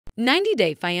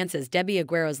90-day fiancés Debbie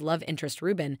Aguero's love interest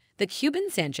Ruben, the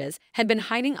Cuban Sanchez, had been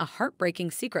hiding a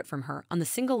heartbreaking secret from her on The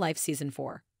Single Life Season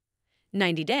 4.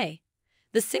 90-day.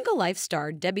 The Single Life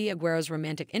star Debbie Aguero's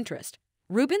romantic interest,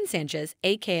 Ruben Sanchez,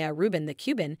 aka Ruben the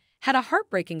Cuban, had a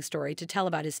heartbreaking story to tell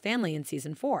about his family in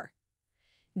Season 4.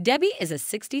 Debbie is a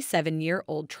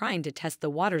 67-year-old trying to test the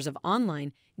waters of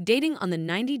online dating on the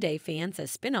 90-day fiancé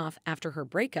spin-off after her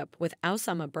breakup with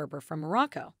Oussama Berber from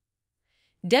Morocco.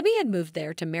 Debbie had moved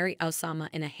there to marry Oussama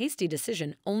in a hasty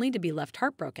decision only to be left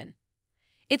heartbroken.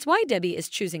 It's why Debbie is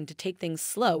choosing to take things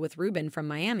slow with Ruben from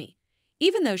Miami,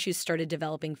 even though she's started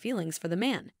developing feelings for the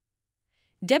man.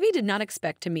 Debbie did not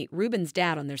expect to meet Ruben's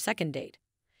dad on their second date.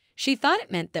 She thought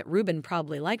it meant that Ruben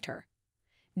probably liked her.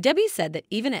 Debbie said that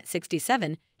even at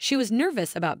 67, she was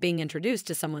nervous about being introduced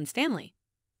to someone's family.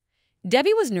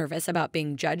 Debbie was nervous about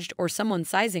being judged or someone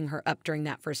sizing her up during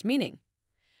that first meeting.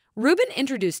 Ruben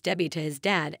introduced Debbie to his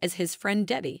dad as his friend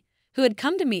Debbie, who had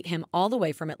come to meet him all the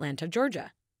way from Atlanta,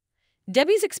 Georgia.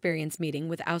 Debbie's experience meeting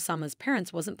with Oussama's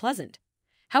parents wasn't pleasant.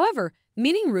 However,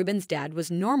 meeting Ruben's dad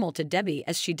was normal to Debbie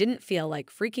as she didn't feel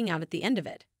like freaking out at the end of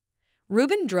it.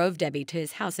 Ruben drove Debbie to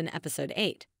his house in episode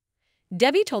 8.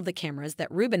 Debbie told the cameras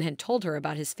that Ruben had told her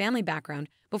about his family background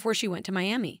before she went to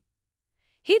Miami.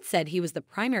 He'd said he was the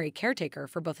primary caretaker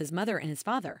for both his mother and his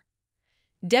father.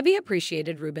 Debbie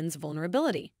appreciated Ruben's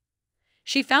vulnerability.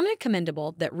 She found it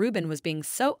commendable that Ruben was being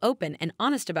so open and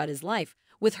honest about his life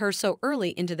with her so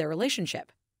early into their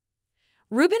relationship.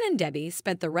 Ruben and Debbie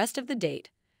spent the rest of the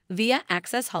date, via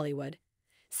Access Hollywood,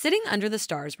 sitting under the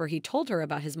stars where he told her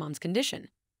about his mom's condition.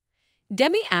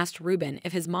 Debbie asked Ruben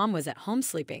if his mom was at home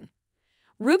sleeping.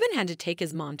 Ruben had to take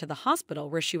his mom to the hospital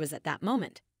where she was at that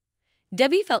moment.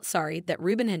 Debbie felt sorry that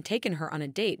Ruben had taken her on a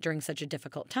date during such a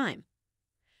difficult time.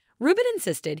 Ruben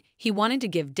insisted he wanted to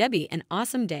give Debbie an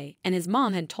awesome day, and his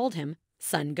mom had told him,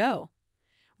 "Son, go."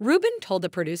 Ruben told the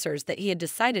producers that he had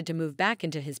decided to move back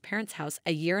into his parents' house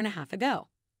a year and a half ago.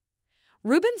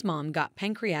 Ruben's mom got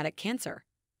pancreatic cancer.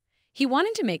 He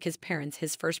wanted to make his parents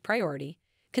his first priority,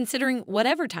 considering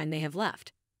whatever time they have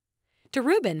left. To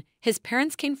Ruben, his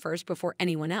parents came first before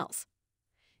anyone else.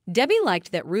 Debbie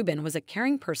liked that Ruben was a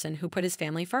caring person who put his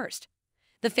family first.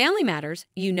 "The family matters,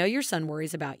 you know your son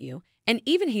worries about you, and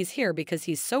even he's here because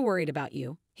he's so worried about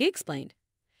you," he explained.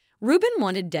 Ruben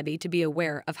wanted Debbie to be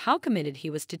aware of how committed he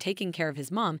was to taking care of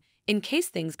his mom in case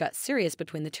things got serious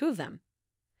between the two of them.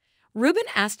 Ruben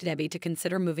asked Debbie to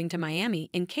consider moving to Miami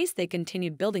in case they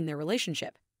continued building their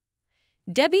relationship.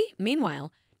 Debbie,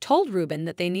 meanwhile, told Ruben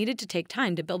that they needed to take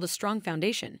time to build a strong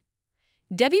foundation.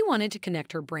 Debbie wanted to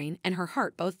connect her brain and her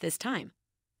heart both this time.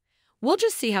 "We'll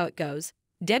just see how it goes,"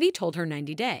 Debbie told her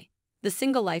 90-day, the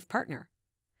single life partner.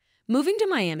 Moving to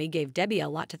Miami gave Debbie a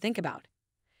lot to think about.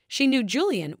 She knew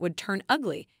Julian would turn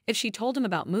ugly if she told him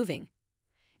about moving.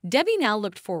 Debbie now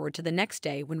looked forward to the next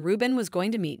day when Ruben was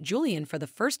going to meet Julian for the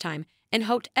first time and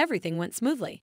hoped everything went smoothly.